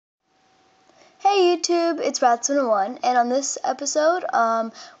Hey YouTube, it's Rats101, and on this episode,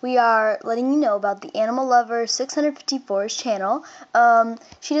 we are letting you know about the Animal Lover 654's channel.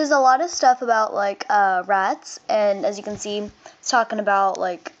 She does a lot of stuff about, rats, and as you can see, it's talking about,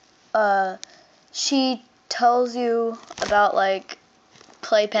 she tells you about,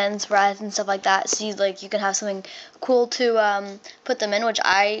 playpens, rats, and stuff like that, so you can have something cool to put them in, which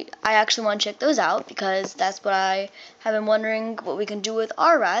I actually want to check those out, because that's what I have been wondering what we can do with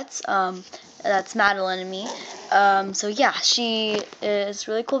our rats. That's Madeline and me. So yeah, she is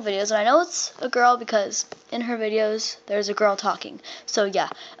really cool videos, and I know it's a girl because in her videos there's a girl talking. So yeah,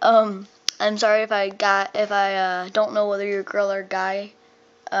 I'm sorry if I don't know whether you're a girl or guy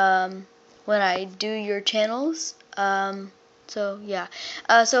when I do your channels. So yeah.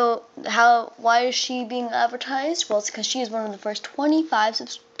 Why is she being advertised? Well, it's because she is one of the first 25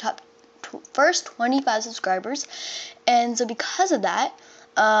 subscribers, and so because of that,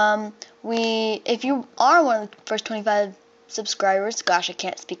 if you are one of the first 25 subscribers, gosh, I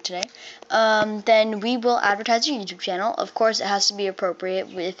can't speak today, then we will advertise your YouTube channel. Of course, it has to be appropriate.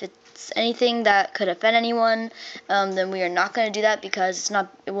 If it's anything that could offend anyone, then we are not going to do that because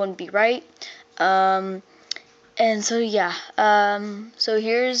it wouldn't be right. And so yeah, so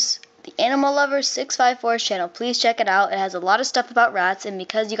here's the Animal Lover 654's channel. Please check it out. It has a lot of stuff about rats, and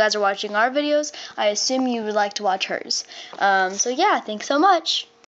because you guys are watching our videos, I assume you would like to watch hers. So yeah, thanks so much.